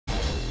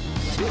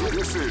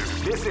This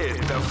is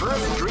the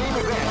first dream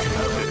event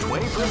of the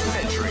 21st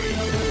century.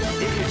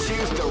 If you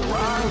choose the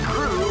wrong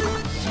group,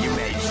 you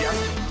may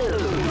just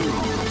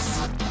lose.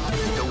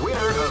 The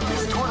winner of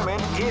this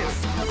tournament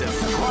is the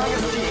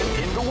strongest team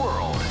in the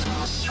world.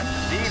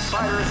 These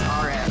fighters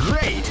are at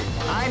great.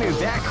 I knew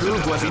that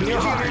group was in your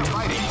heart.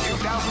 Fighting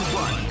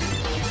 2001.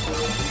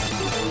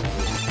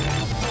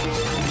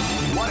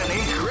 What an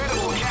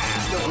incredible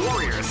cast of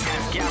warriors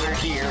has gathered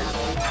here.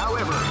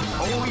 However,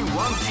 only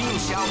one team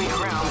shall be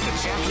crowned the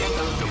champion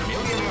of the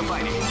Millionaire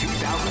Fighting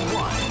 2001.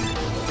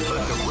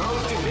 But the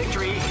road to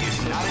victory is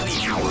not an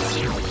easy one.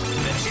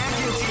 The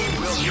champion team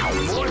will need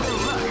more than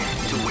luck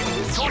to win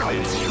this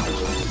tournament.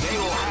 They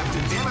will have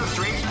to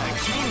demonstrate a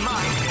keen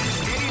mind and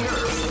steady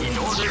nerves in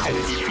order to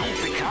defeat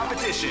the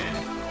competition.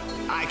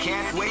 I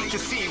can't wait to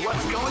see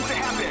what's going to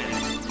happen.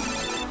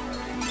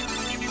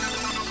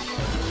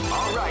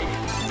 Alright,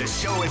 the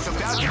show is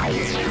about to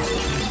begin.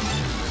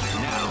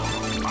 Now,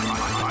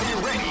 are you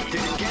ready to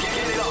get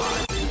it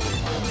on?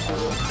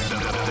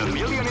 The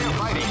Millionaire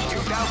Fighting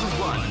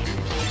 2001.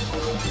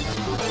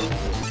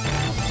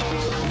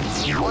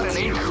 What an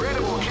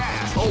incredible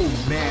cast! Oh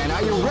man,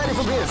 are you ready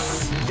for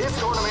this? This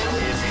tournament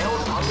is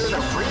held under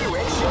the free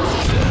ratio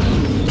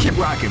system. Keep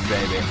rocking,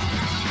 baby.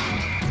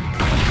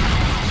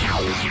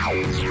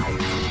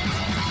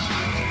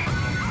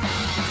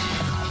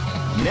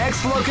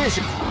 Next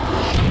location.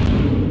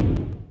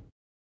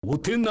 お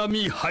手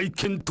並み拝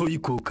見とい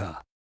こう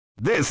か。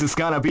 This is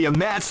gonna be a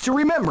match to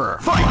remember.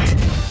 Fight!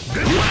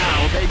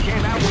 Wow, they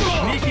came out with a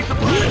sneaky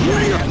surprise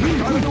at the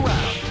start of the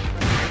round.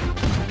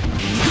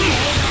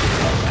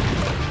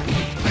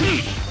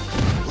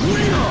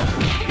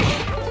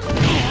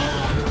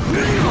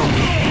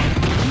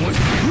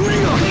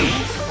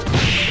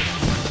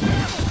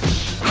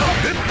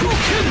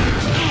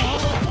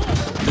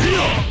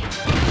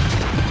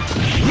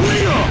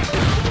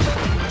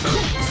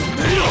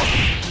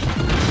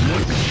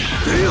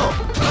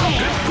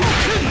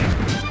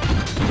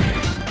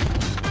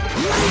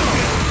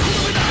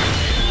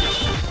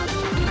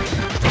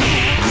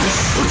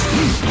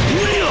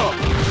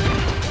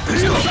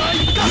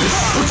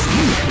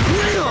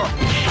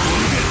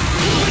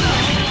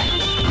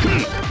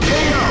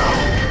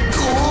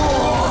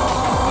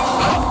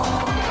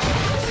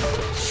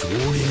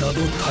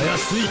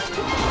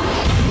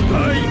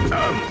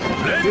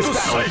 This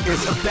battle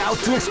is about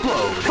to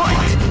explode.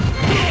 Fight!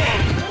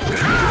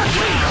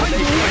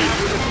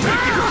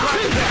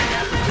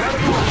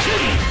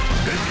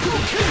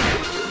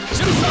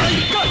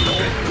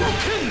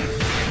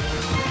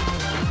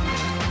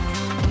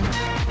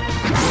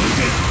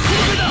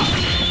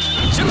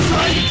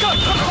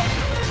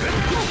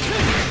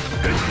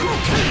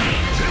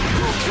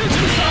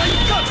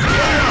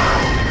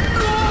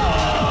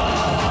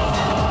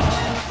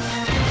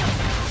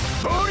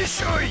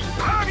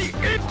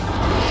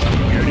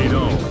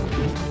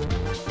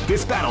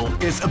 This battle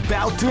is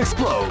about to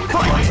explode.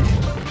 Fight!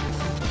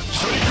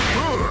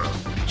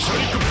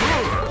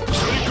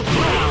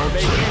 Wow,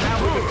 they came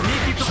out with a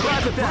sneaky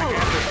surprise attack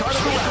at the start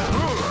of the round.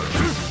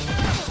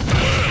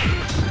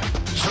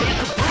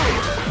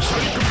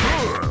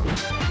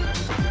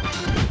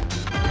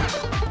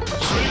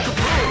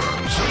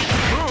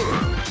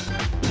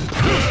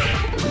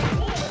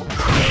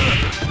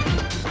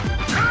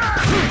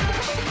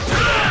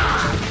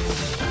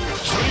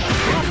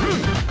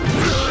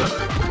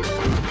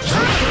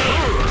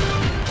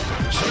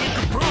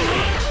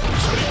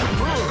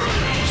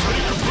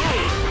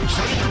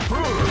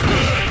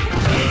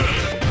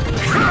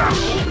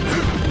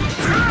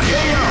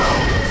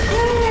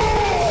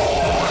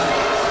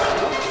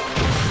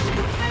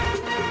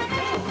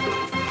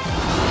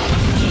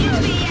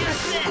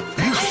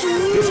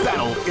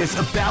 Is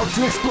about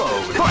to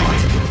explode.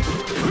 Fight!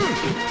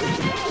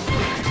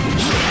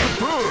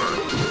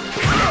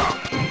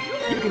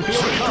 You can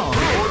feel the calm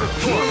before the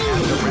storm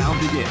as the round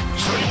begins.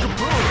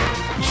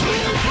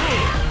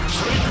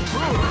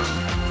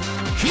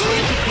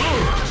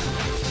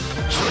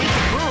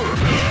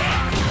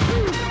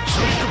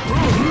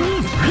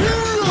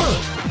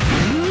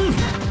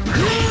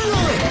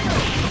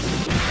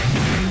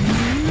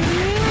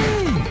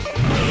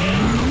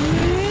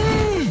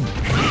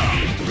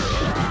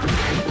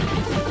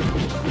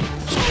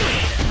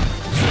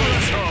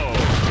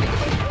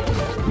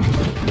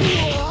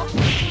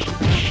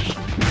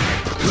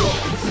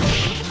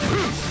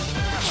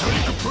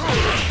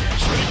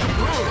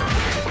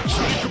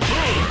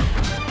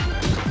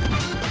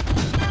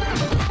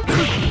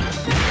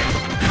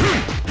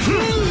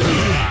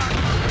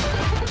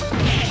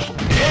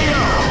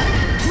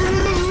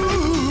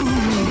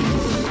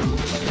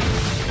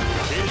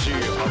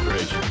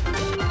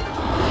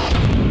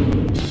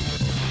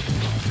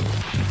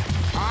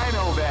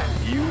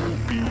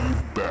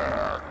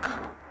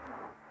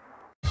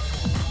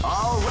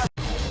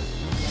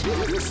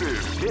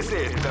 This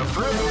is the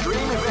first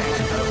dream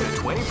event of the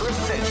 21st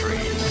century.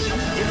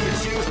 If you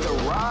choose the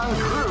wrong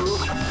group,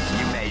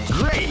 you made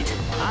great.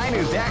 I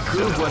knew that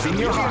group was in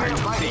your heart.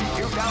 Fighting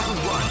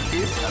 2001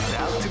 is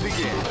about to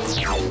begin.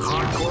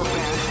 Hardcore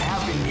fans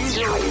have been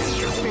eagerly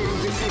anticipating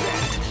this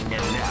event.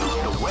 And now,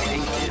 the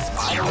waiting is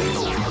finally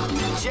over.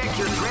 Check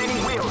your training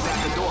wheels at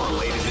the door,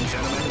 ladies and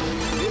gentlemen.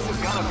 This is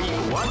gonna be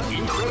one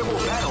incredible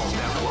battle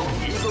that won't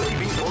easily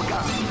be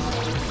forgotten.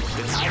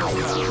 The time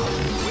has come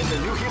when the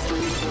new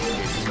history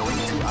is going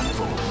to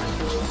unfold.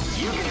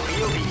 You can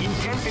feel the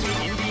intensity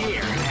in the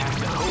air as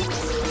the hopes,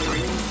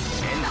 dreams,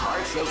 and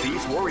hearts of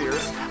these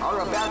warriors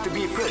are about to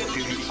be put to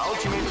the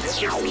ultimate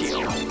test of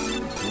skill.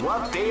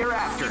 What they are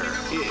after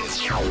is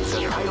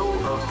the title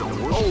of the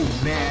world.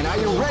 Oh man, are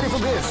you ready for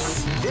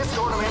this? This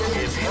tournament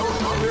is held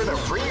under the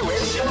free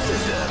ratio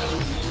system.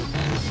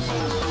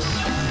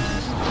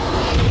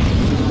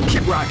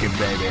 Keep rocking,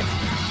 baby.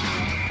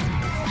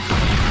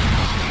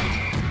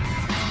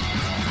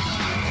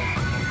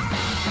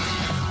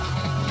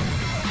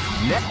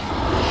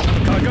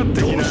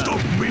 Don't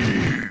stop me!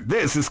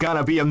 This is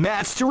gonna be a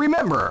match to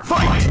remember.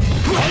 Fight!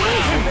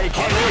 They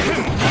can't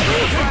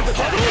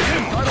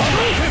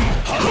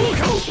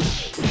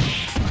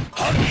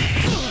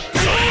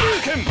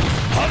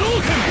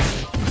Hadouken!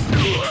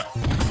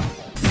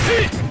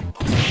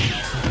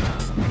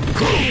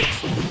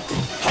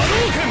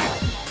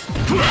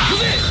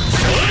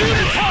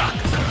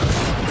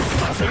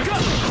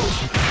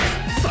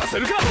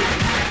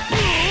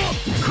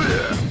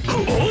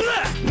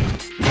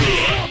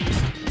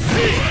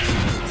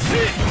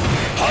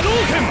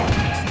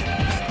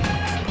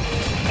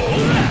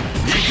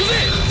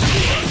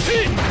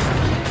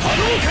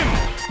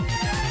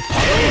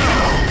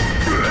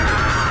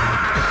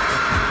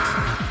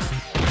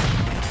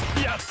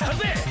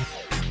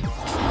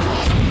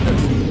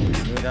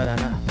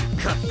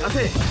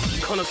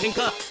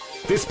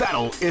 This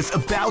battle is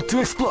about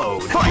to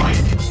explode. Fight!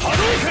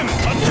 Hadouken!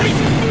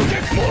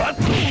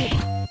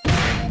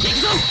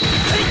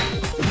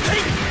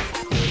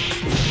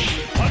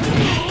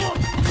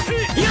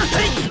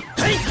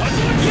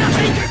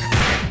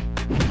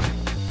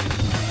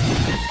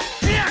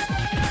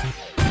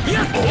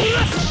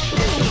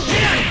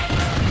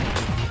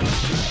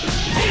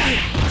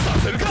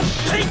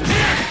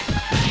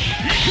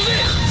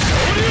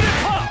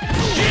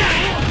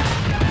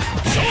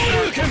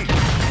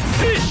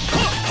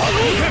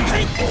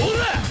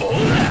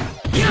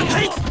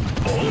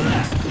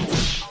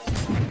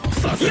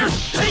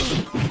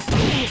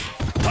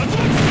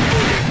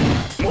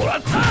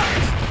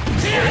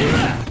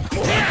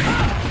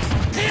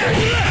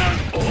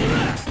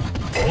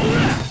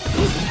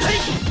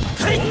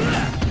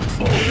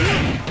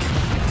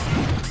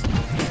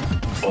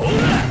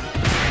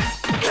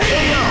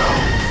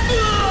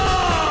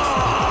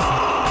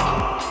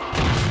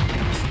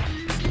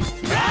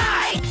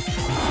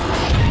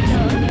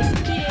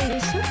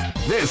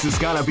 This is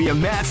gonna be a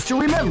match to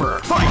remember.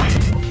 Fight!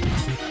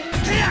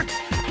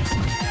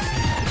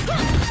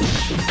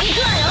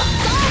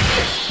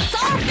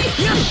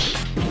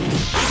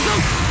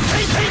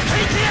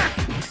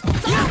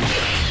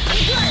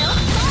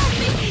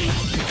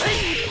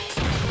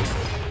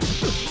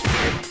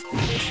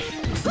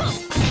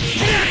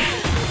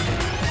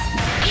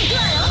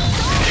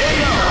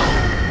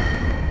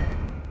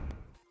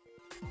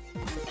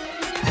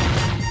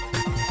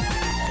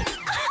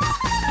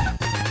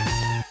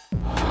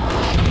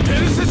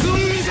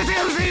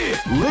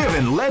 Live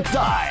and let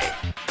die.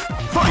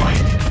 Fight!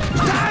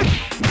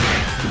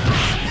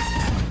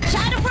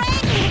 Shadow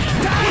Break!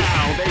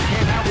 Now they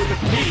came out with a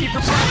sneaky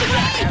surprise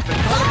attack at the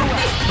top of the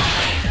left.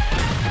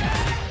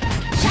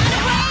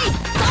 Shadow Break!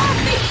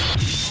 Zombie!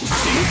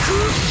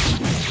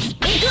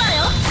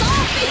 Miggleuwu!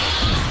 Zombie!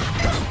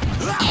 Zombie!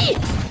 Zombie!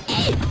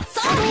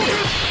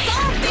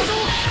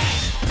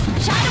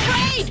 Shadow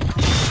Break!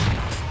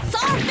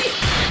 Zombie! Zombie! Zombie!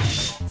 Zombie!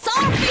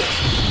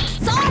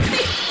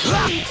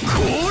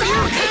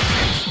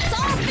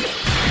 Zombie!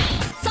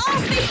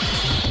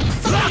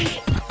 Zombie!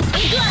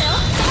 Miggleuwu!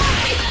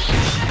 Zombie!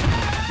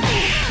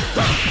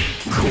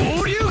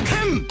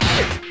 Koryuken!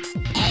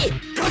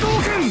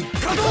 Hadouken!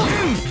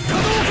 Hadouken!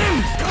 Hadouken!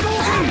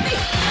 Hadouken!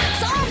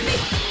 Zombie!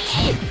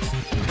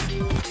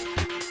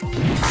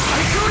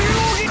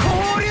 Saikyoryogi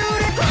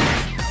Koryurek!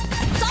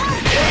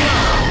 Zombie!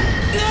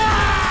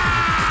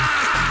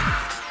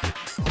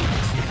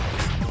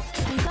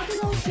 味覚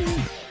が薄い。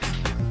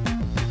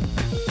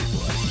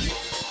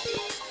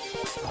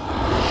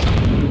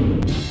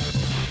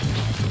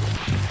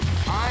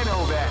I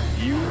know that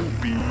you'll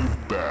be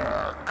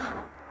back.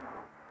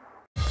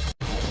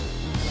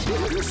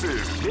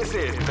 This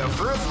is the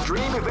first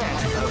dream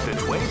event of the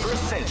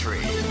 21st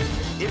century.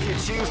 If you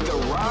choose the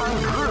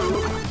wrong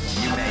groove,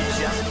 you may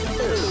just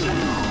lose.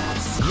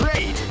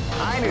 Great!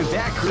 I knew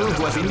that groove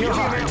was in your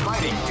heart.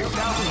 Fighting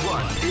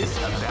 2001 is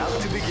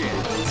about to begin.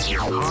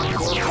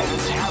 Hardcore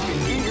fans have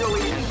been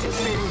eagerly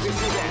anticipating this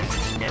event,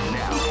 and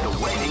now the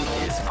waiting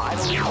is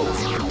finally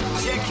over.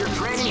 Check your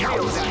training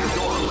wheels at the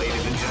door,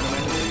 ladies and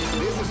gentlemen.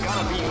 This is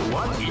gonna be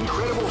one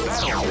incredible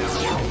battle that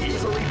won't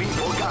easily be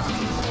forgotten.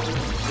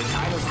 The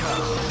time has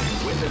come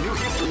when the new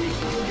history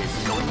is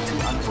going to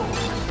unfold.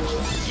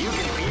 You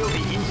can feel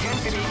the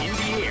intensity in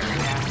the air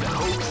as the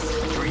hopes,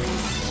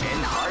 dreams,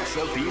 and hearts aspects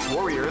of these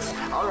warriors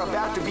are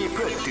about to be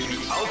put to the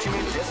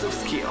ultimate test of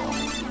skill.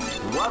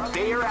 What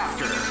they are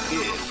after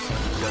is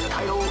the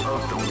title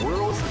of the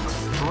world's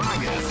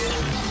strongest.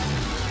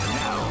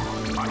 Now,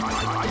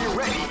 are you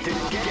ready to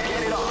get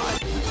it on?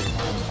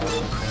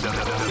 The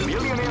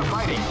Millionaire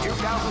Fighting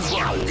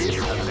 2001 is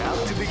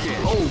about to begin.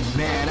 Oh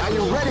man, are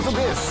you ready for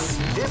this?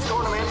 This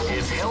tournament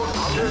is held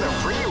under the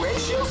free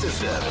ratio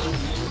system.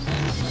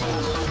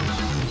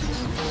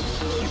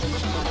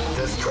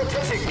 The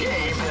strategic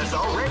game has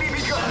already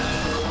begun.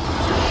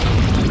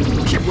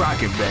 Keep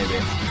rocking, baby.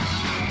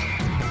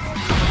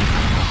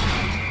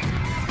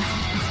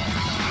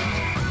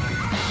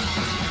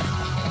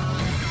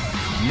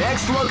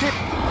 Next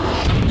location.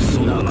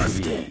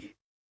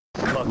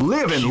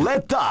 Live and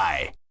let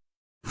die.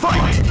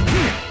 Fight!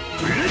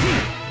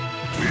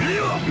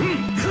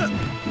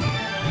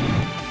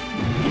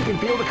 You can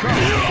feel the calm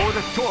before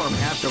the storm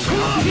after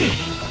round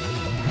begins.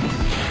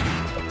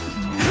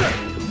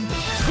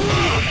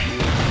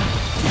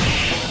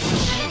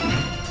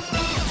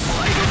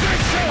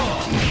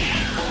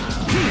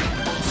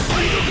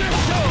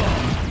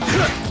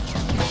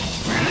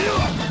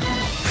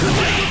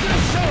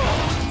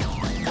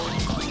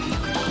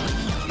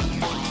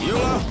 You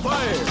are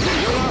fire!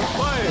 You are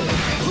fire!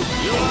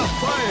 You are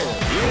fire!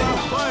 You are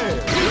fire!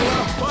 You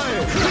are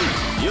fire!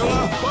 You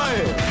are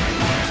fire!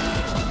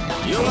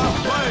 You are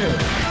fire!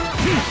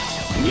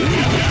 You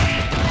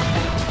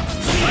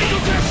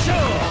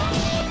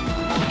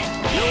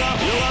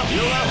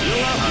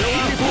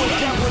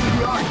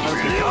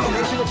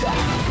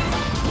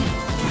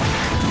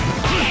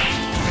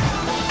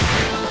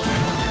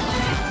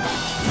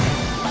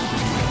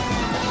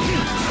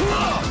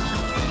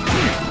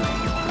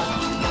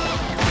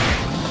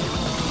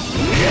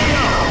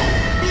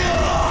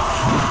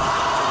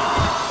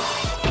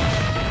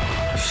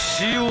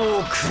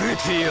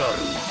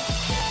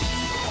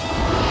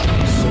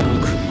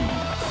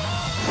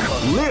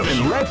Live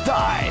and let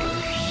die.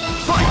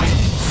 Fight!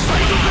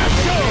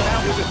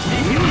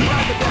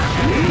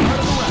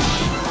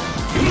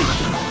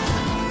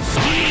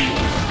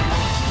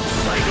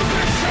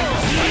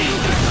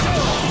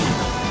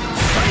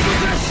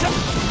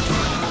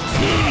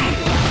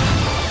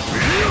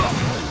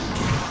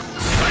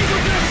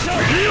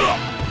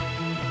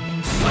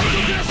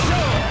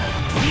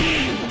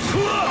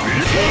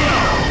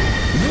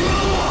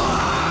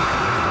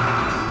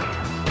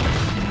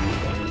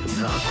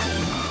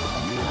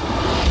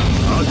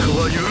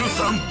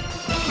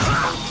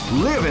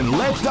 Live and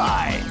let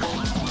die.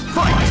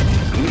 Fight!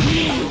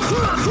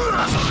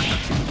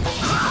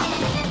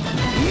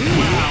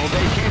 Wow,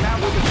 they came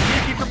out with a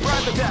sneaky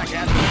surprise attack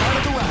at the start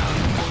of the round.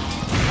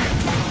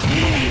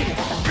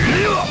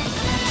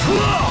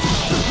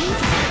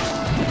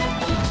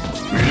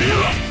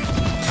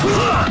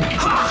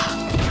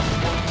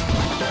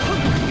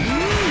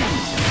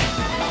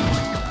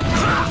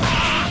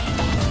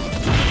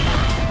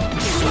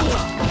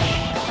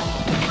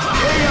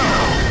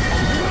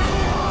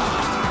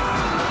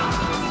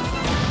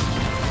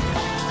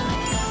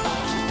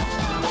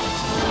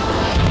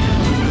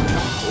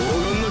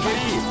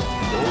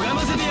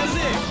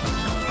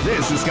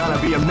 This is gonna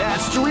be a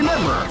match to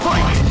remember.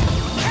 Fight!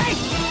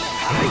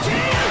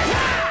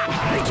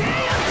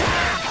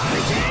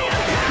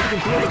 You can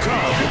feel the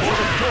calm before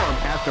the storm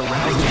after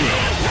round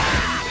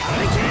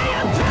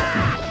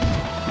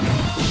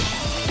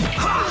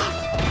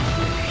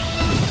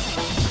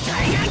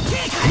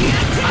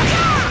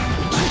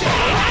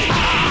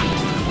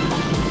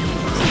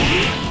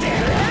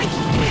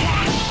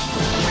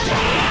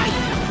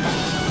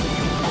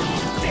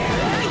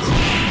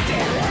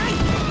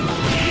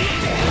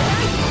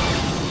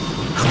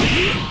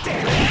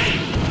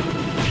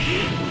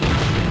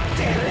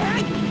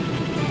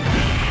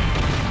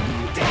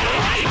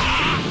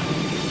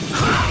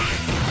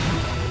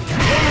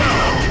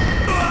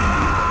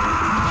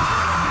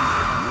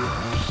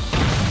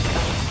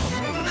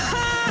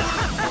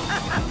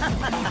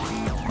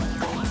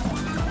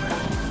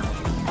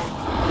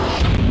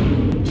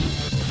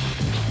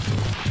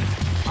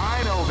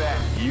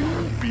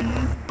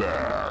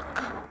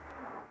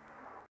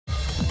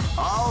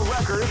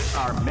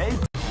are made.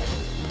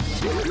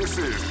 This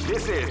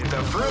is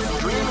the first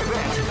dream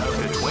event of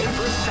the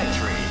 21st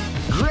century.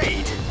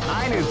 Great!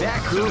 I knew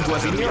that groove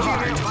was in your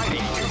heart.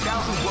 Fighting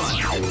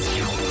 2001.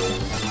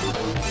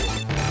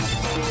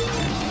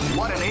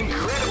 What an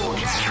incredible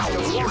cast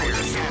of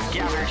warriors has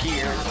gathered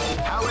here.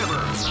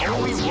 However,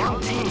 only one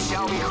team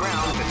shall be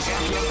crowned the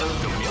champion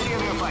of the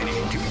Millionaire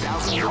Fighting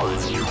 2001.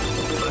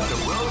 But the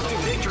road to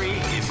victory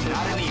is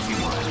not an easy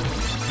one.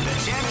 The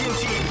champion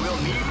team will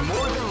need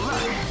more than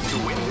luck to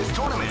win this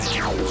tournament.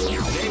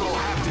 They will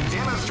have to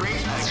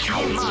demonstrate a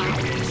keen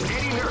mind and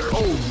steady nerve.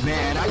 Oh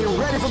man, are you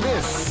ready for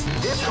this?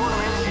 This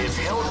tournament is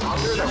held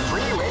under the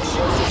free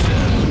ratio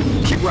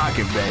system. Keep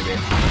rocking, baby.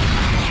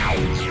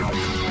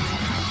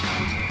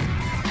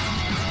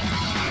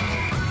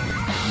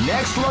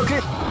 Next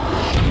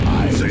location.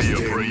 Say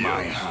your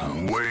prayer.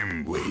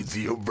 When with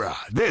your bride.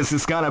 This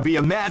is gonna be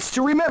a match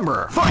to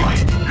remember.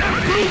 Fight!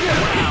 Wow, they came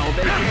out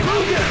with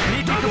a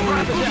sneaky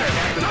surprise attack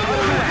at the start of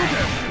the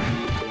match.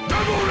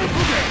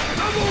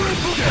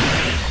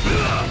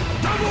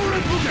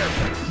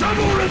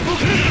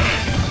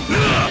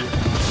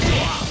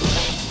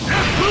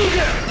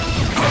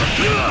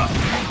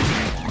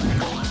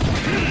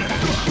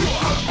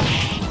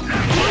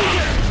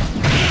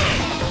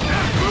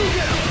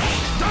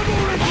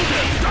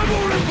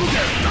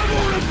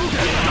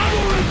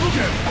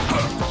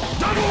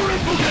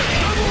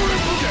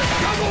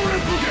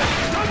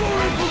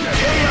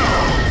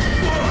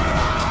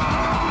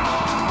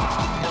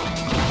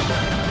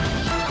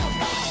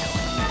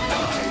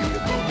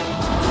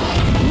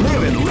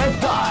 Live and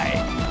let die.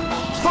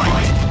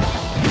 Fight!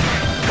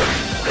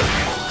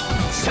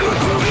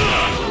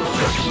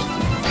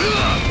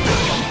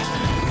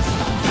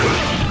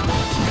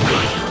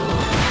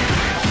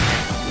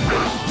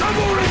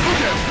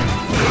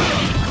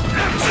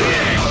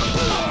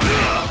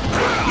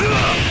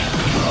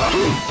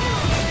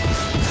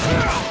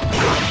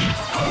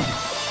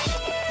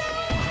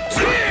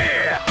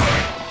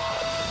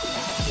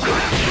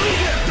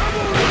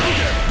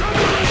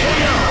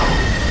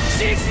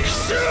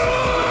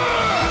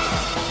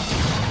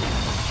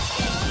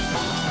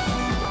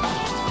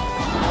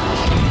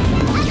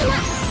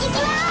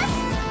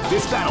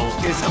 This battle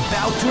is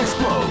about to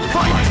explode.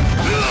 Fight!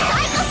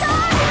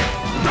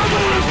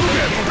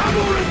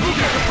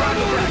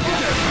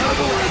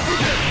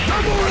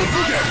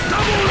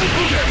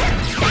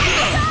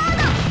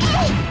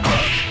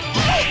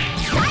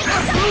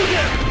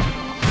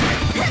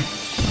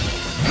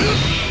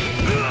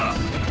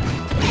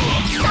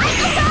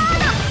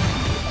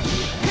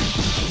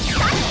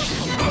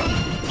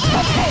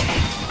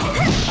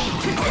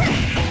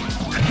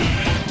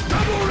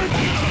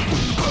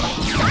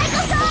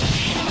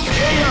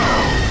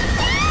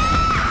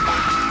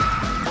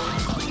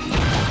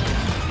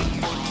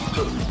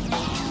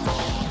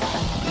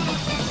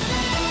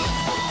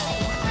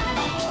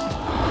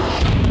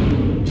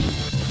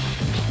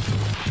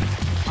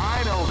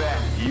 I know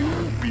that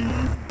you'll be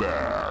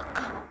back.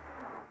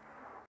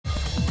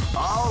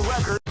 All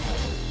record.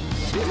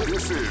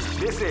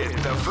 This is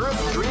the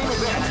first dream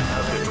event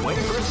of the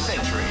 21st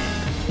century.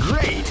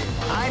 Great!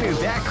 I knew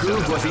that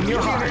groove was in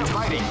your heart.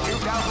 Fighting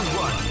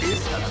 2001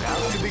 is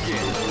about to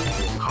begin.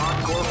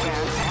 Hardcore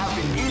fans have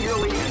been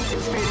eagerly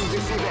anticipating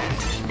this event,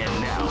 and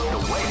now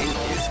the waiting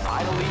is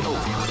finally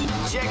over.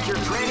 Check your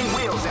training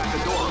wheels at the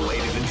door,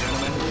 ladies and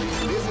gentlemen.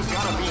 This is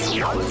gonna be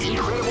one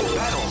incredible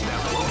battle that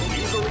won't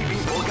easily be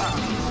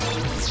forgotten.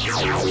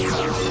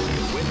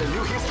 When the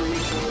new history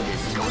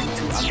is going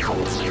to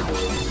unfold,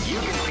 you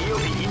can feel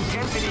the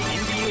intensity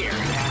in the air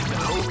as the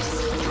hopes,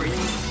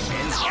 dreams,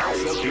 and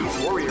hearts of these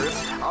warriors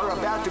are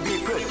about to be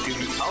put to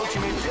the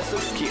ultimate test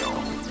of skill.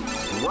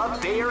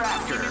 What they are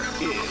after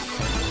is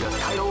the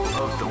title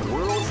of the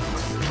world's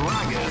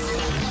strongest.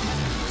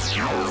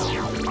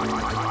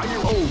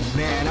 Oh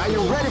man, are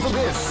you ready for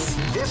this?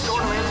 This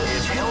tournament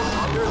is held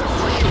under the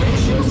free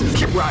ratio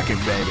system. Keep rocking,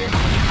 baby.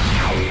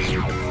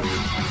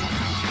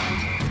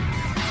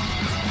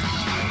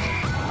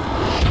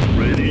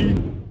 Ready?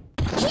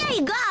 Here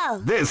you go!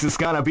 This is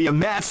gonna be a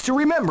match to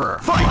remember.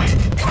 Fight!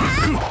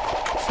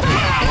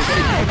 Wow,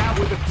 they came out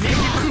with a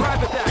sneaky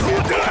surprise attack.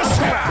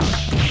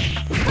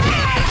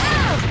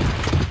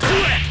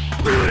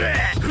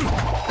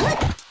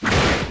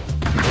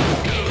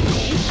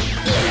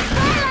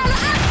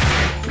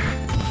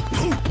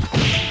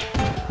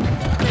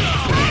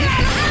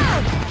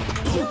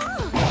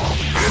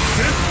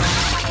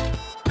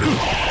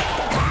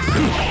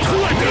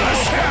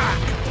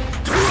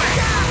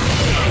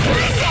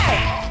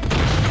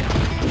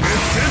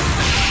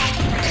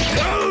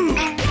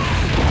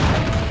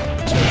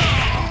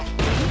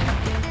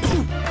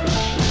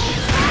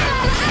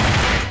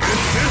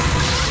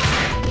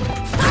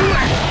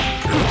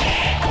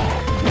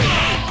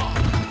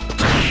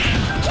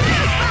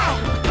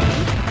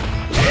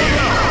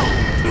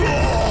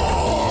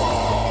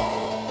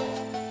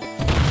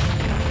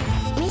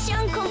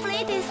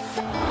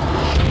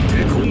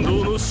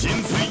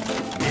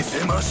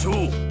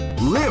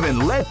 Live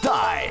and let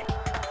die.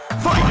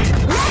 Fight!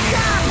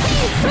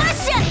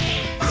 Smash it!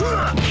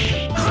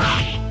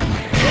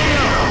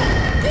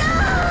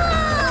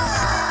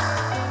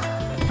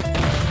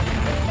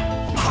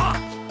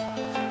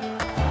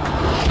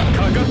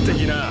 かかって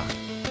きな。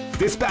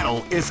 This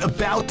battle is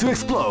about to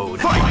explode.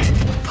 Fight!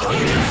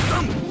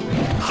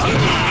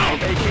 Wow,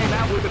 they came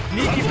out with a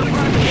sneaky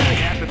surprise attack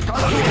at the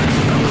start of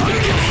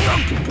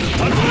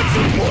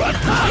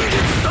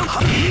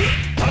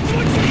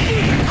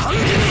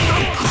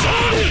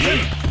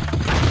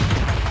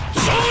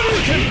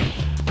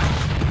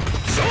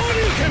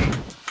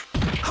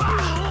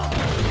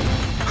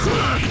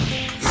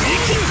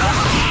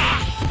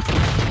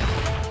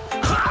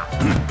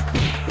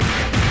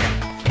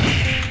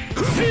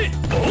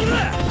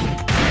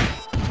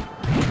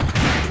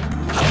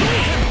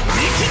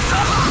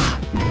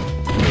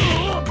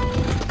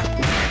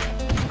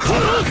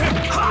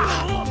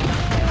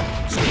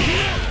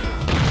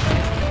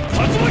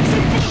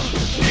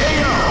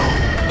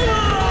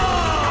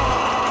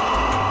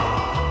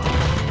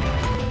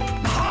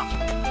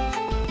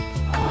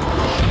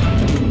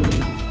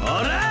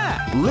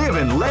Live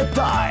and let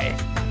die.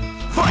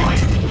 Fight!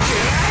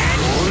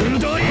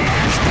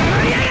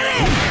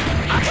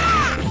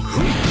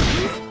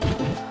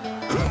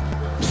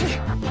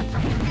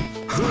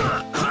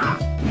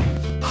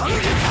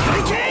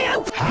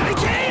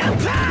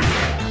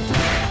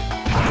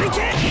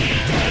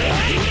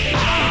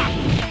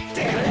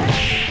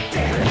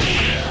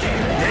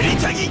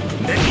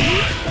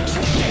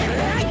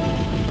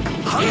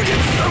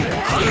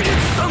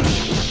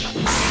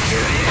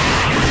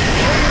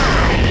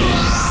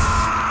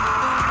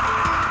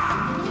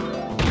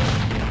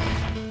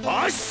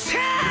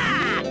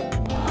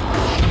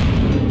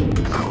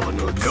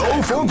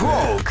 Go for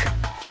broke.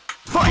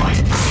 Fight!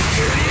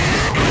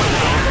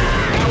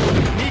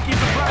 Sneaky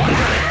surprise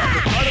attack at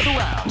the start of the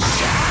round.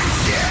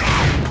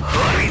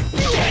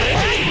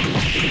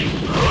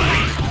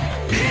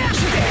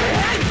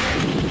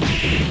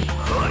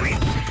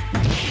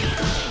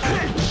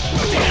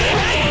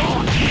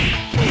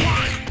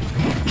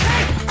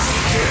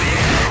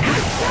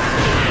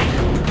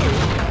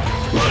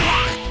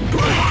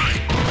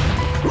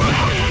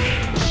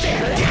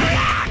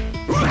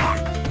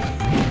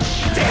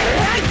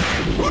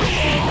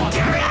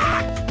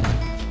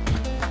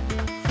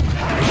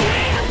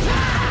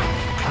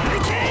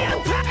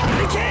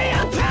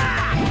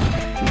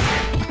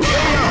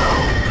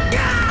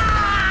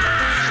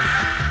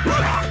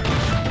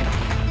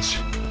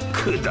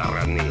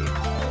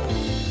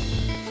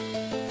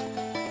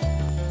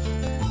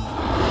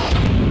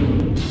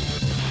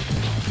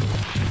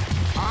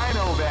 I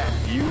know that.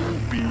 You'll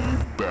be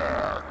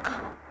back.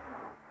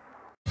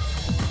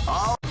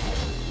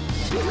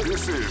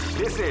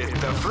 This is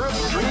the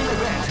first dream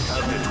event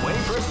of the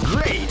 21st.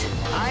 Great!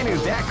 I knew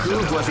that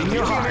groove was in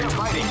your heart.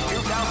 Fighting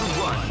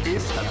 2001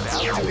 is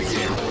about to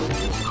begin.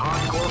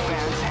 Hardcore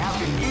fans have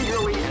been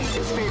eagerly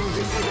anticipating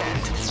this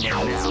event, and now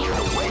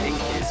the waiting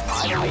is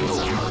finally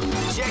over.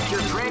 Check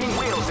your training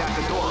wheels at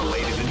the door,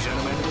 ladies and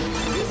gentlemen.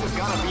 This is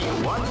gonna be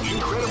one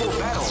incredible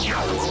battle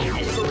that won't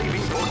easily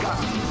be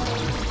forgotten.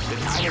 The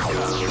time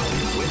has come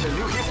when the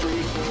new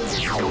history is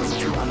going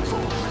to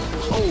unfold.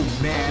 Oh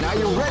man, are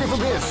you ready for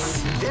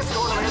this? This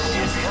tournament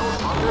is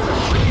held under the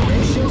free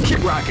ratio.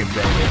 Keep rocking,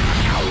 baby.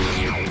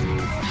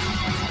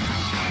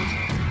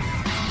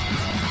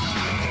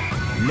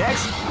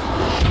 Next.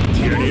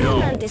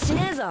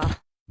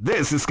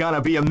 This is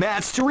gonna be a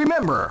match to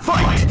remember.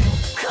 Fight!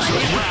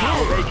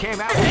 Wow, they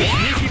came out with a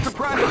sneaky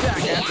surprise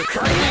attack at the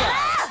start of the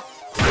round.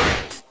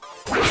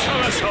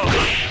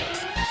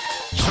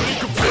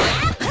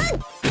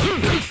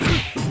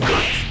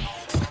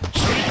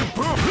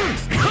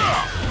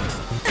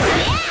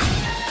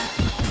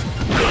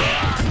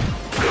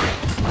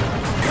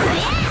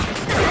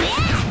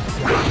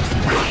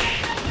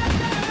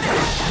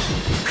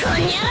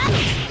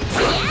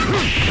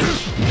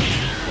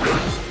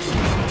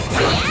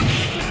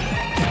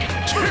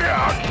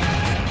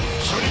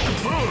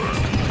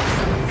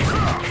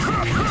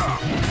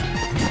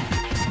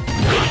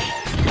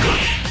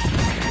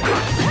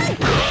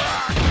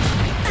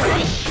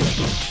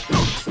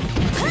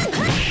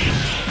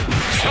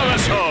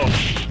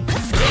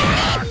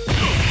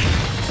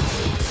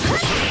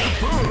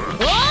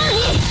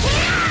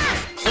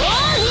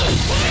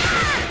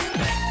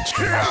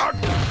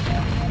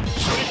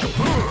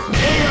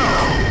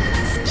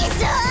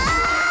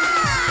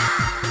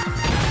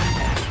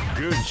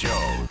 Good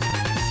job.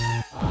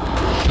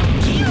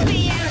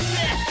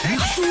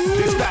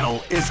 This battle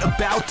is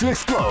about to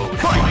explode.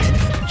 Fight!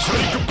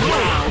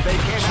 Wow, they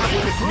came out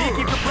with a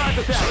sneaky surprise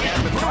attack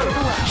at the start of the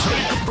round.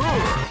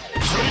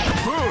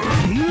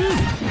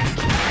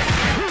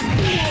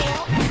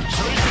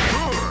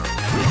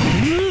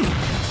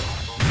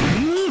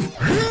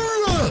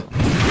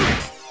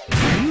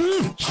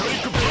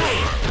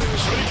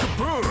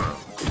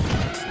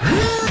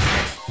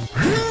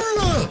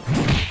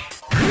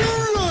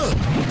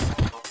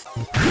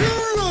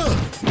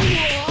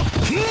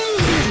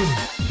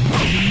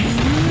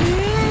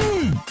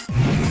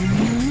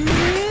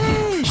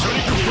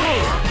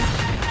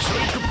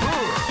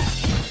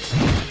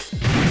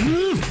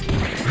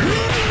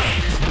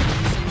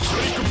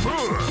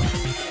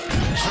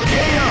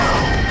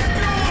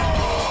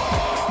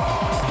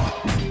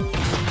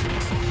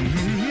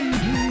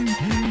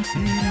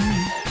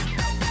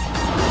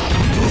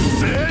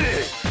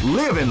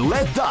 Live and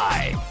let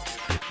die.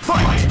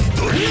 Fight!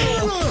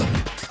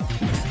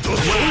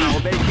 Wow,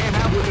 they came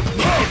out with a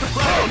sneaky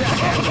surprise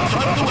attack at the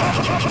start of the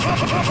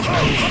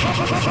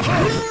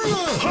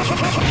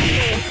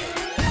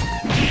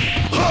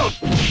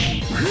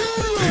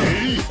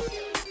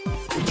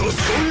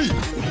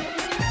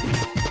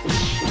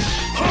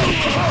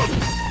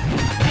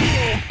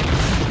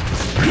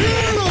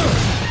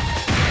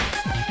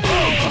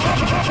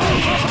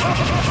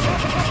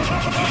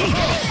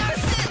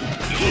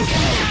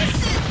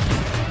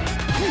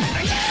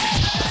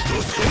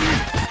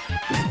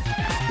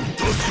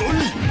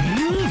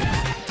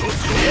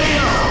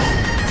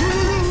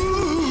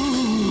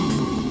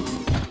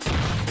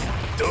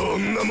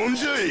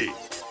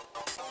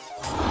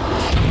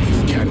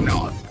You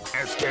cannot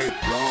escape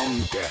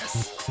from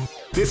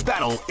death. This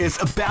battle is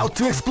about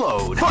to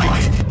explode.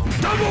 Fight!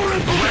 Double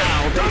red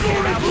boogie!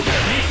 Double red boogie!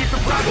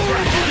 Double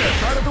red boogie!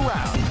 Start of the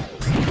round.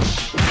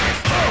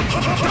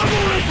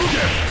 Double red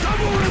boogie!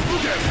 Double red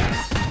boogie!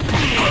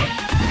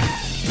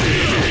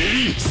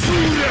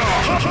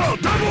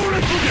 Double red boogie! Double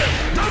red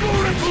boogie! Double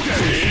red boogie!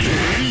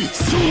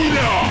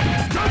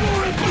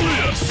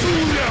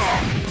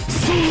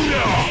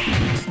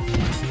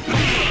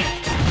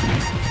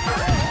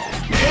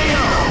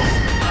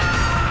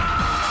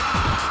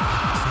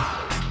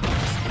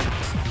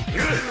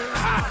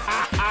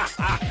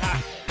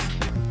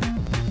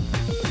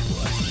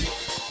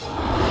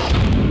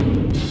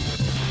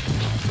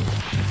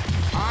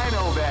 I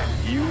know that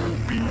you'll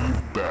be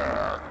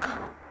back.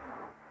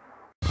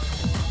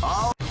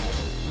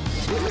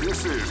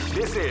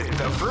 This is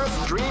the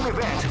first dream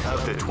event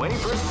of the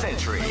 21st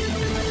century.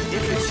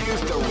 If you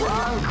choose the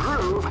wrong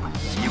groove,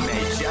 you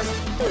may just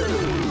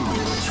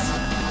lose.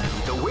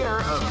 The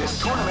winner of this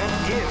tournament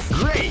is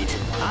great.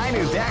 I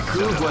knew that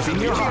groove was in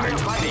your heart.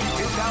 Fighting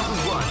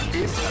 2001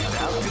 is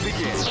about to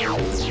begin.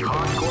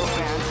 Hardcore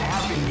fans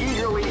have been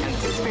eagerly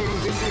anticipating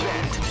this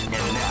event,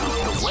 and now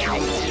the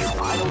waiting is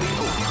finally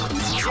over.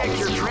 Check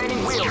your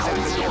training wheels at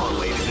the door,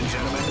 ladies and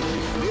gentlemen.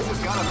 This is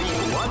gonna be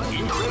one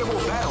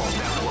incredible battle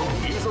that won't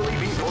easily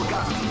be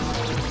forgotten.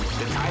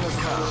 The time has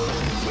come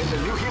when the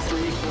new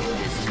history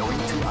is going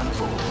to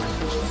unfold.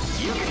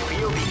 You can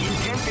feel the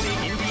intensity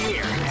in the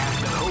air as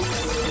the hopes,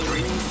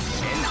 dreams,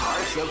 and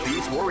hearts of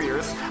these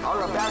warriors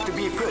are about to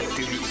be put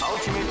to the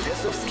ultimate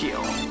test of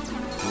skill.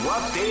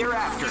 What they are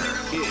after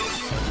is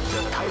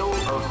the title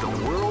of the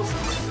world's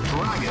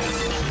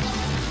strongest.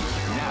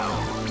 Now,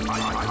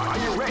 are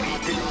you ready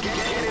to get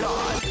it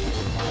on?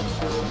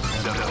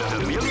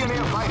 The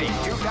Millionaire Fighting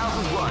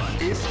 2001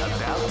 is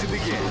about to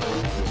begin.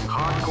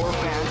 Hardcore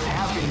fans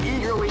have been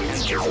eagerly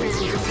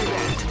anticipating this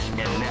event,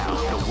 and now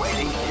the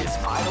waiting is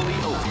finally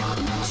over.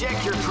 Check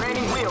your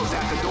training wheels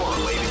at the door,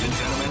 ladies and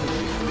gentlemen.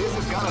 This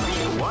is gonna be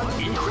one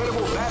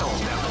incredible battle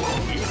that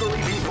won't easily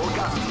be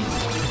forgotten.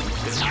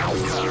 The time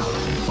has come.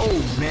 Oh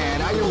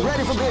man, are you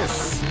ready for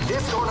this?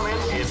 This tournament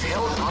is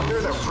held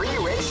under the free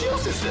ratio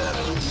system.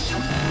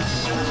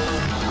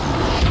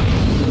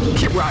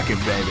 Keep rocking,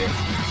 baby.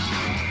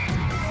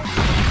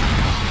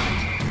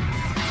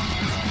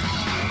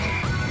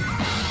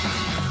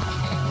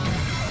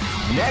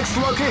 Next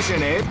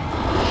location is...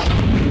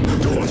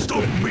 Don't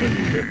stop me!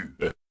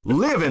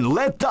 Live and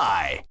let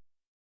die!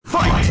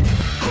 Fight!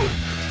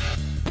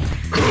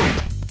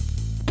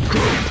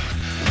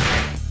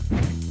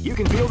 You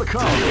can feel the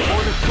calm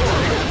before the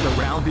storm as the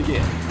round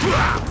begins.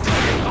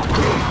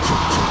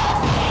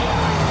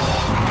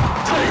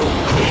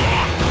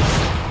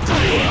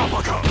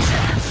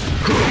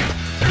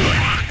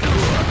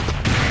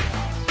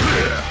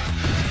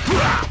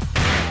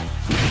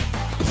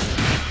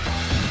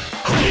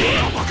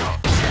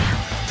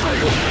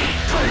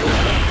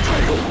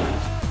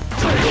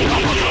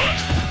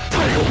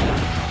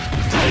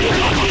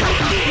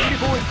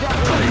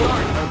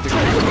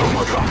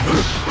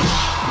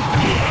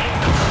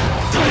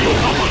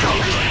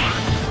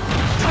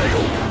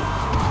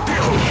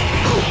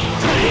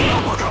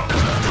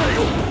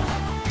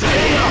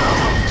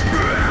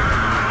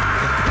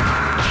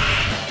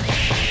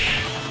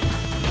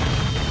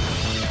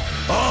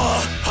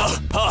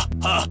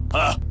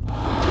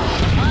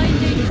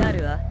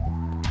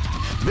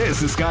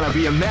 This is gonna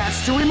be a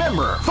match to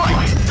remember.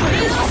 Fight!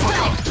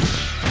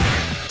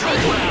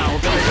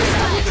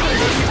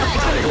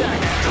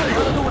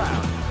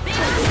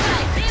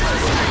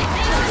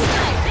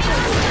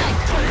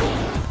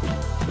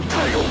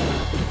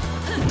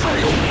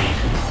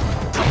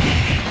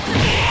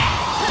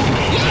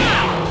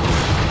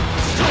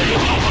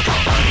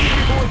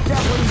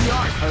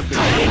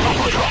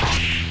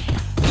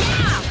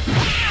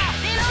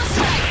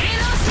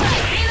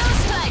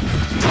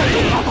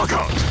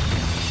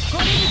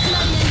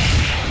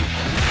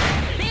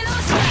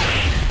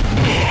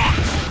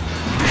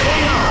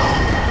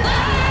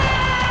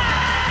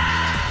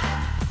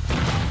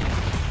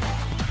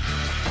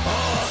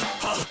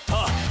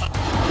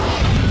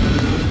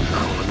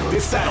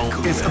 This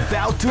battle is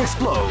about to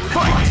explode.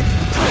 Fight!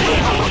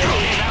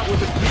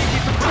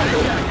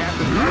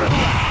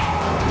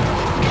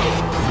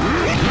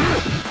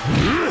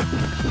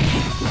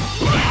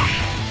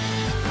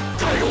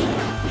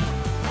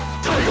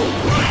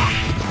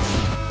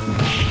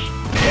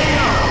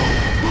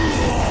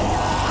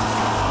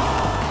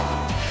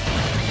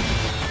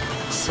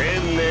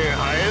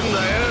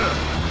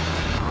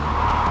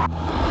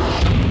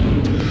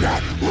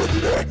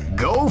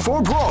 Go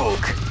for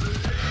broke!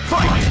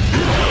 Fight!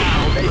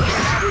 Wow, they came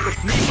out with a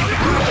sneaky surprise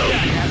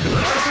attack at the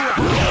start of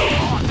the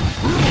round.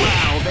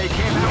 Wow, they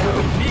came out with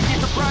a sneaky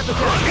surprise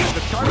attack at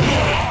the start of the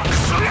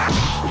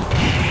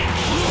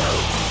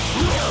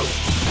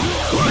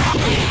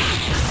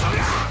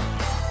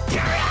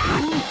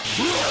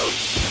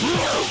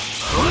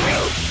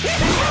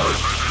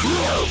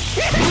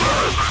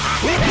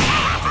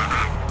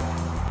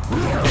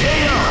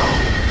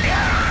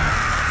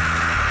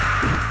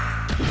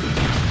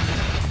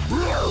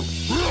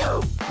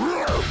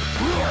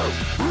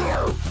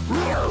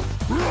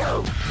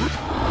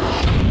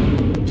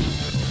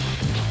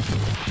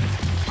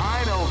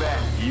I know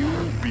that.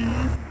 You'll be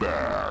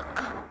back.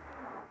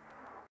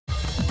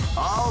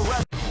 All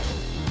right.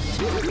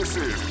 This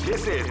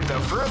is the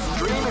first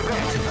dream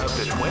event of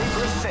the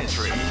 21st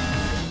century.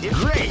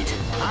 Great!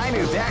 I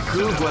knew that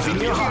groove was in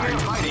your heart.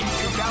 Fighting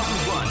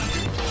 2001.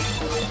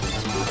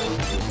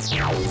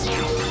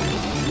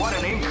 What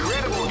an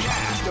incredible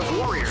cast of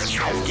warriors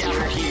has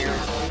gathered here.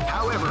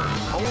 However,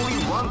 only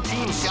one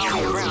team shall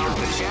be crowned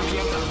the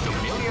champion of the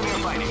Millionaire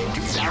Fighting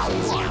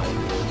 2001.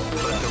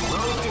 But the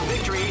road to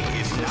victory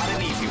is not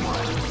an easy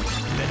one.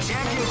 The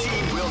champion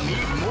team will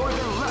need more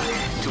than luck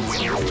to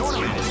win this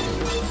tournament.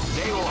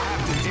 They will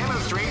have to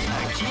demonstrate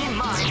a keen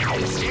mind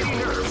and steady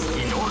nerves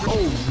in order.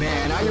 Oh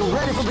man, are you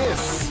ready for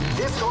this?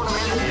 This tournament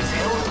is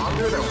held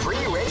under the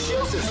free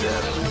ratio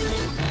system.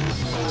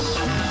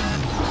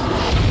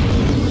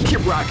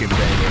 Keep rocking,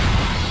 baby.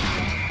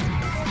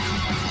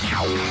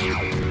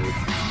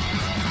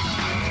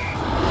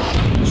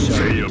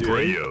 Say your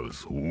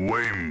prayers,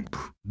 wimp.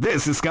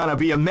 This is gonna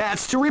be a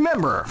match to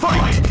remember.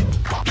 Fight!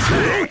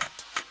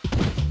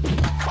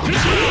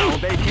 Well,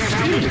 they came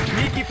out with a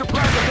sneaky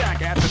surprise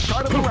attack at the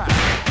start of the round.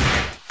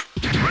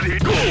 Ready,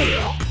 go!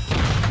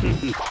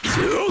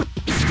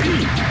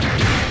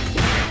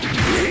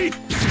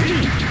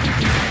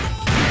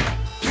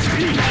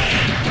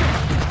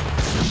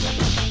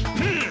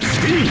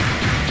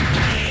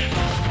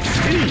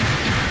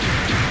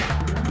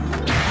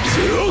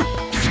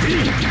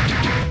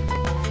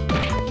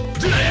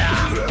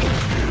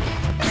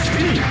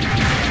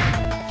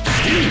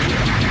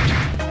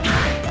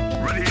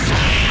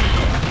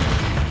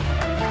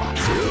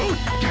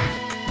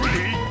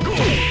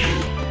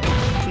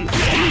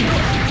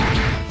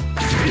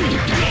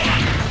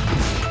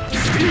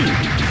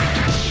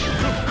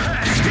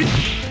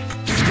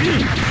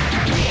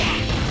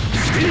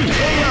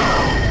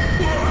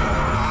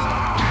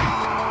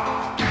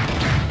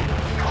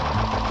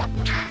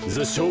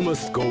 The show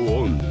must go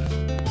on.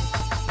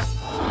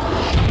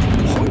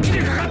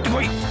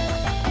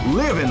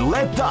 Live and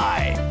let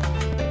die.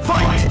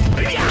 Fight!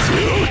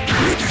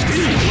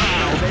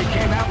 Wow, they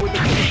came out with a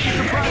sneaky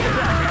surprise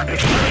attack at the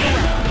start of the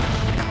round.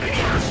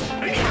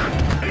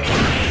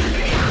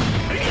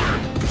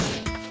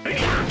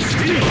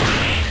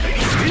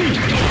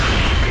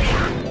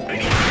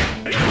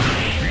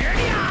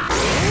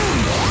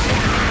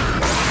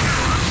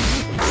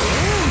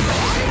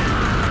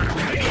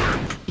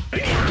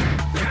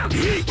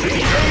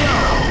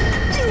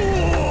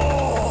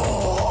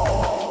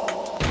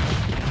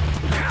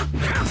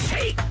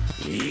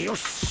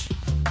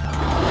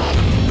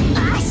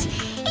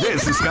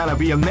 This is gonna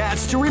be a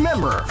match to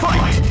remember.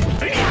 Fight!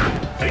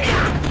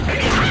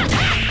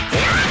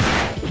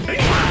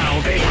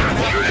 Wow, they came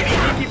out with a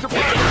sneaky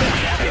surprise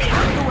attack at the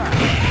start of the round.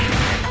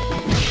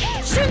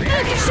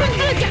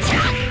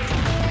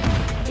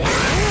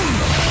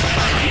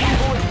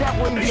 Evil is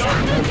definitely the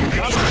ultimate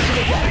combination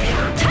attack.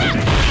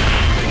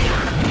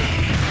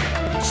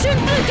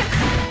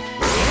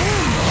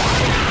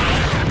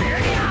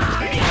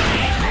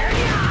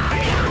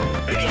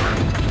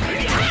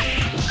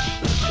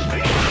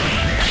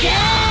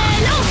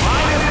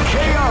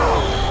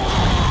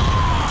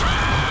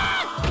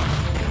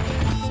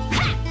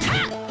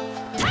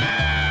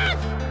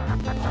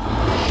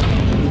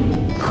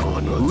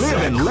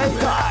 Live and let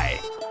die.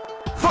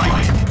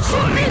 Fight!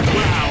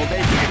 Wow,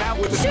 they came out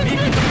with a sneaky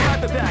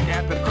surprise attack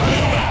at the start of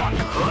the round.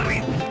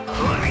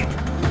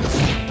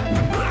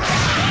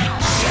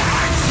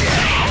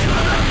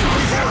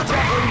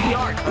 Definitely the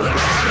art of the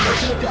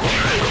combination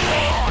attack.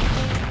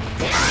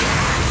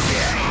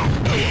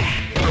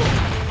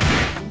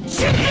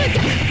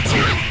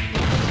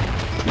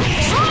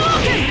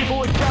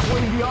 Evil is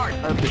definitely the art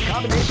of the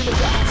combination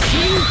attack.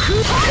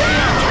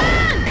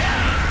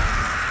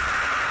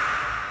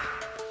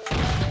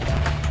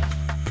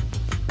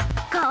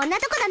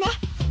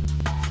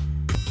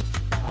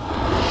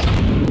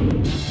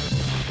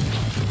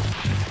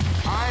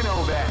 I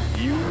know that.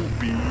 You'll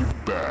be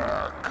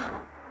back.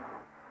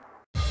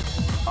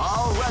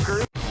 All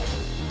records.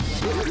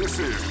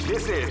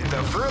 This is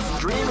the first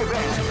dream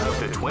event of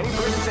the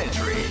 21st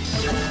century.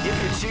 If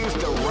you choose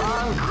the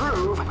wrong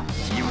groove,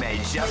 you may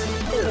just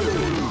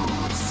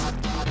lose.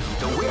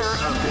 The winner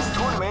of this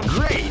tournament,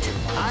 great!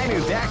 I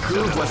knew that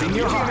groove was in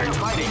your heart.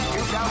 Fighting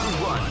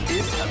 2001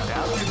 is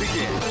about to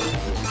begin.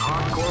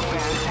 Hardcore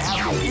fans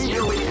have been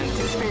eagerly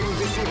anticipating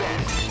this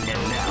event, and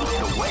now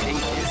the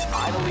waiting is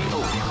finally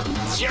over.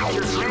 Check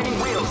your training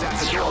wheels at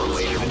the door,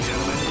 ladies and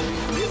gentlemen.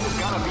 This is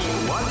gonna be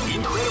one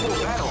incredible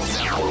battle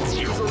that will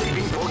easily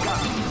be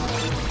forgotten.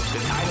 The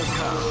time has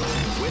come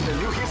when the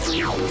new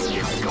history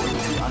is going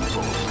to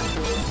unfold.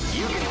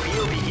 You can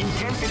feel the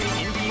intensity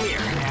in the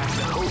air as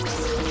the hopes,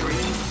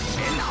 dreams,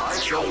 and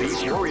hearts of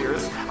these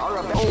warriors are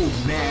about. Oh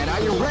man,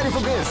 are you ready for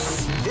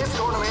this? This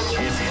tournament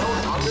is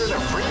held under the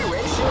free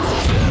ratio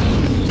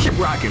system. Keep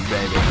rocking,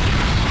 baby.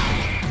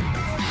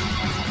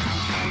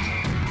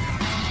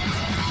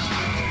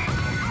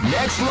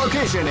 Next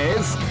location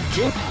is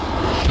King.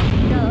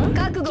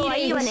 覚悟は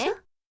いいわね。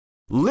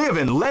Live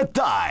and let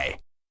die.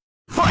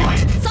 Fight!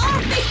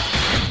 Sword fist!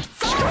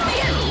 Sword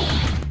fist!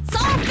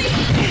 Sword fist!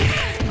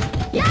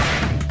 Yeah!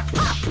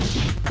 Ha!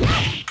 Yeah!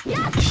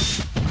 Yeah!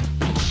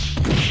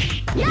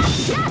 Yeah!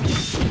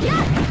 Yeah!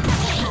 Yeah!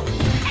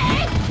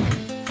 Eh!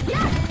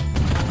 Yeah!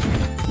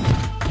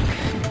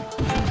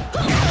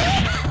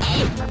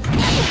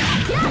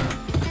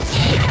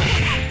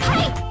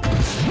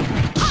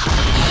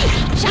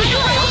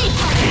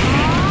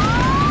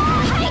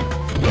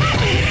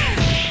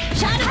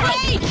 Shadow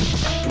Blade!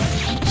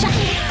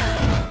 Shadow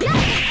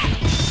Blade!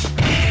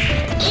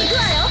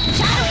 Miggleuwu!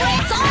 Shadow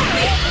Blade! Sword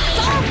fist!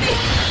 Sword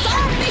fist!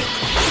 Sword fist!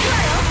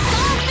 Miggleuwu!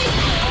 Sword fist!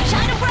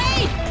 Shadow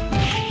Blade!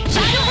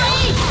 Shadow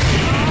Blade!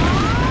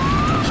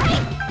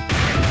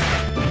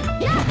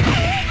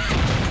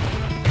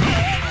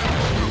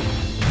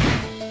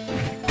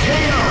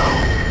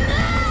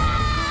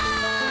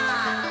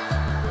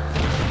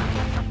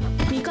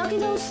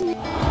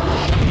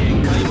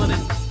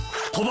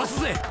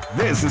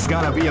 This is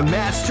gonna be a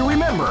match to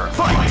remember.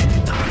 Fight!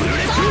 Sword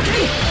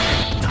fist!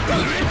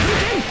 Sword fist!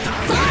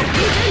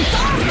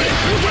 Sword fist!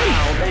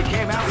 Wow, they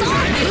came out with a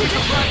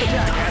major front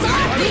attack.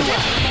 Sword fist!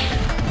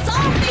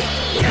 Sword fist!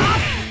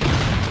 Miggleuwu!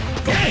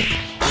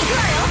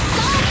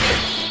 Sword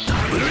fist!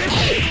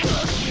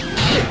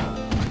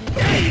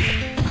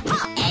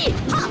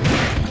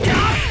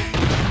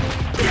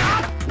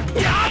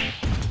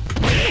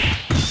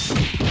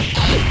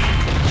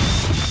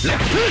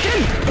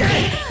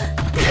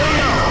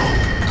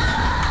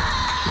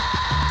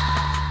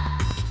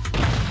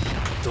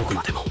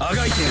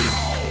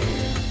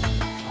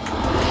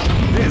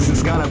 This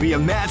is gonna be a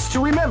match to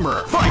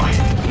remember. Fight!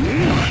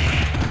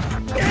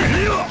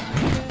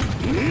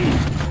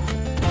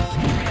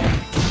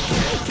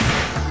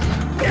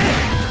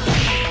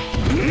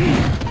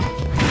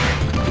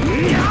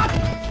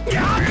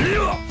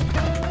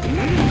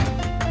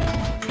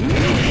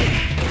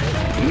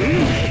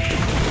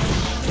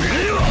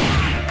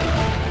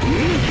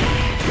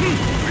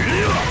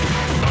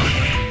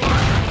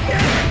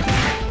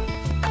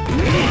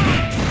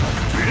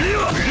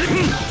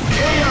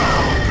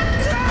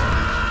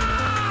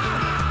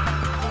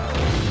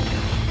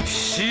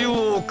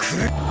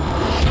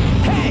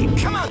 Hey,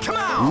 come on, come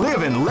on!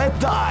 Live and let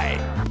die.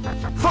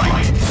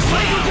 Fight!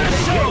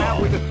 Came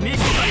out with a sneaky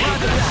front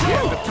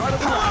attack. The start of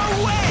the round.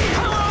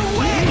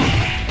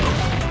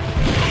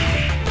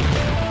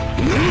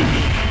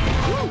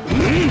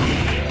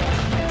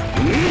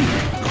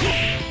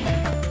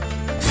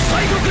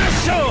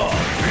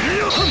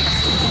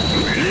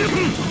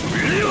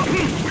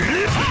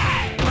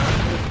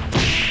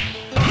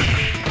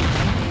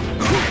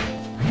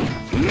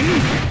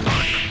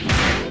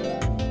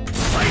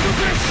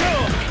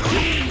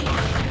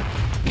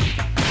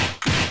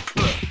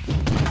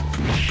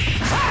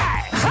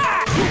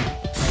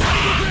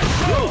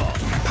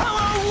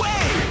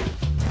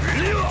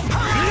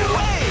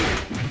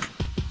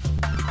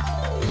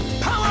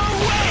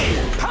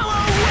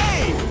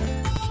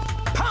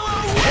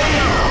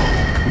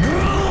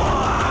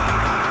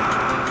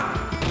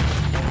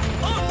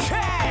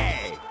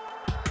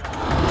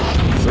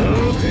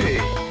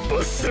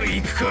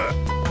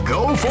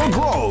 Go for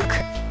broke.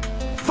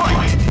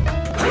 Fight!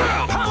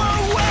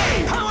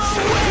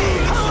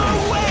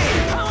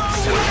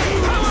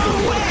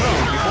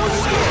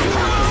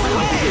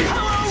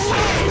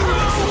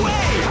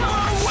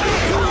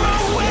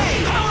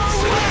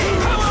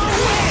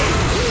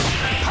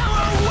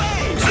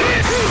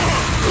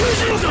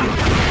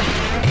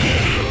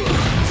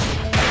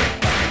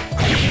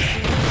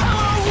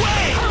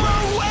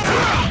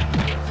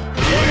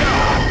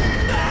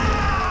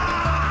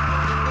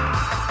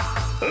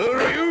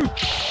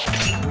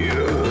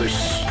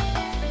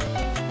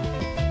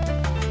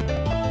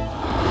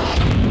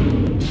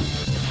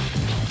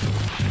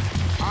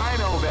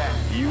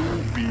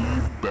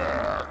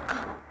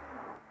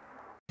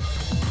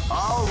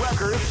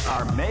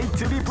 Are made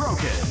to be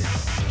broken.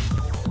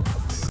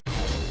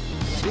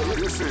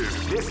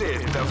 This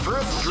is the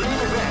first dream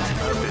event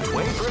of the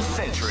 21st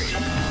century.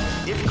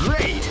 If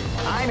great,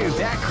 I knew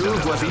that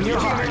groove was in your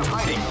heart.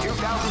 Fighting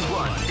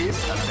 2001 is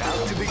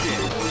about to begin.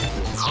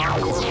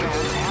 Hardcore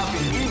fans have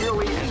been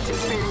eagerly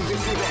anticipating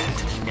this event,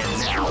 and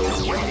now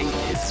the waiting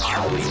is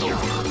finally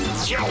over.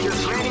 Check your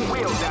training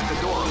wheels at the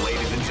door,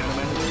 ladies and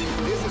gentlemen.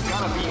 This is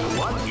gonna be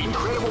one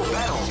incredible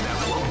battle that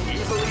won't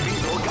easily be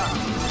forgotten.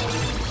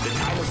 The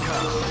time has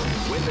come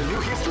when the new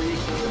history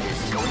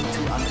is going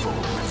to unfold.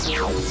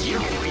 You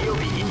can feel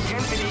the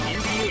intensity in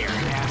the air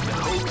as the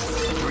hopes,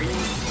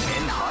 dreams,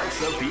 and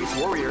hearts of these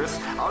warriors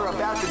are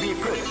about to be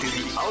put to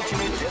the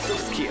ultimate test of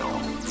skill.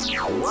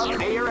 What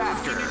they are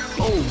after.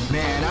 Oh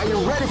man, are you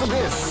ready for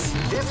this?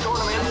 This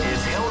tournament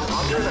is held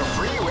under the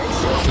free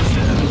ratio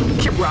system.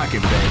 Keep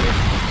rocking, baby.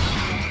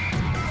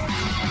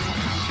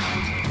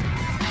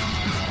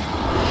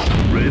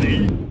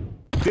 Ready?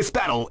 This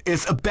battle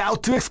is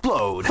about to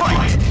explode.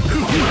 Fight!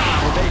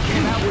 Wow, they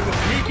came out with a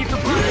sneaky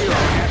surprise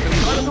at the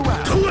start of the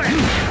round.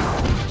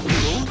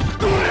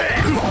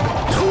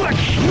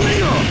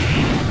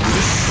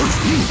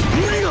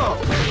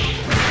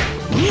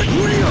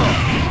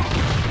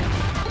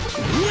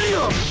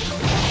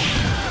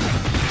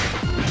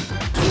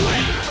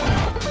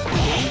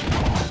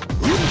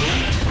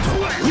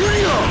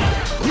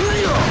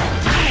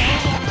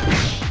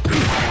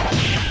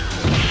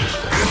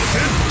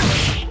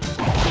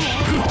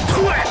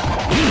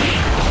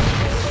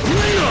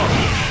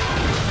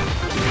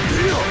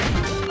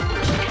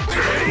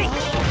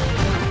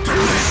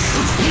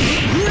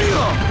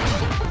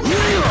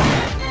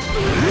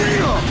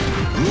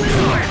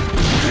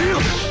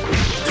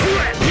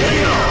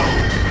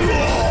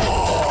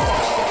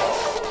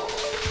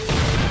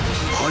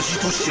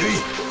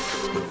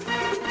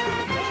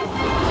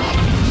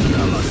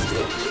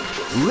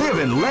 Live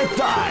and let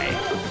die.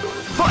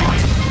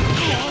 Fight!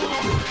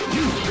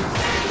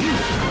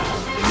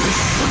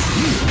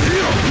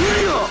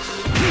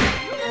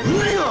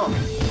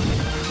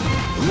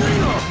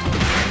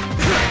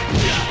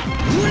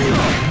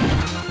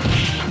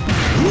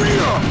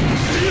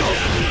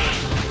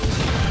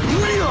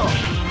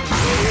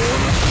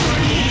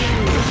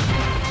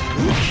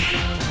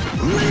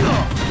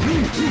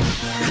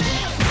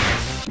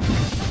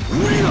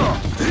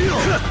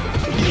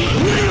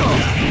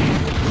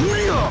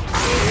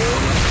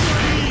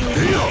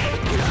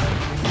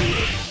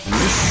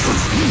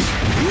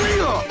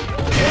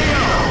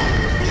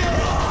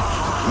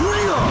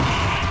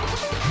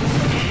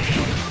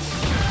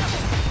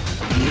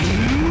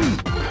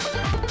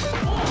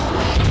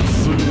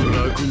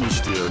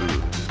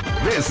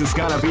 This is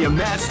gonna be a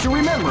match to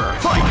remember.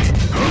 Fight!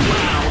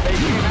 Wow, they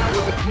came out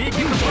with a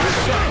sneaky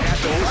Dosa at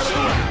the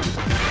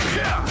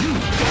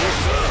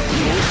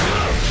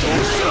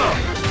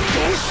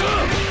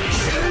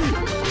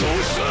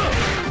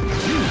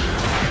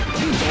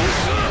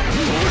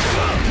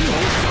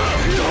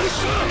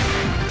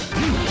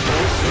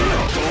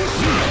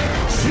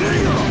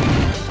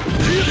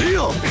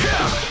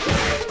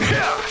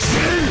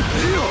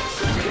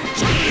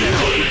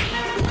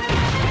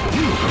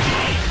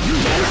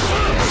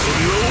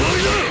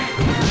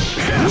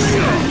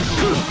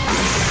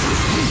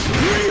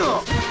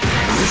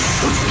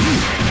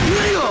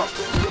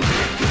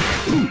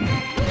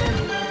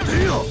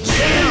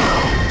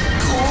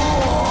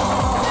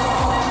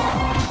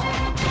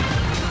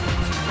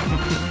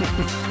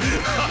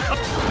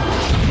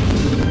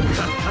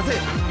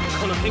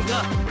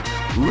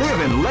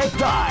Live and let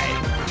die.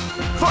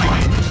 Fight!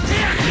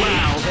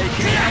 Wow, they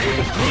came out with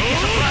a sneaky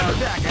surprise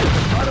attack at the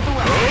start of the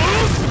round.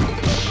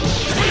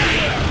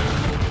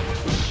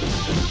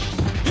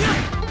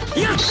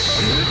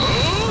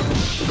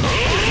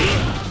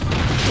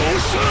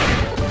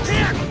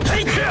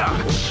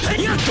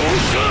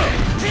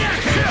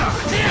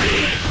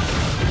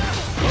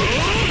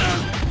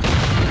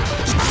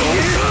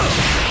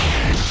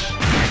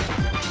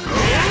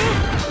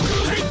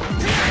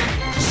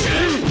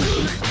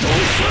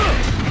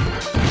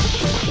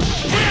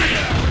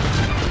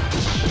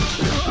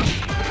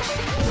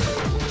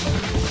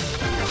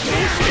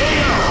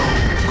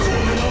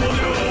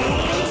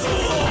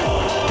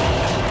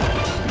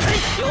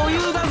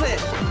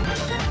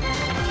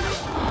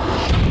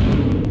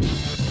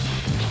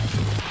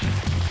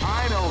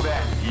 I know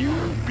that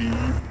you'll be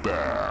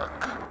back.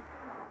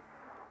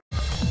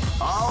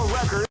 All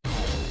records.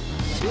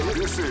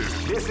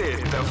 This is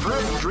the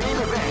first dream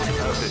event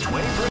of the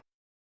 21st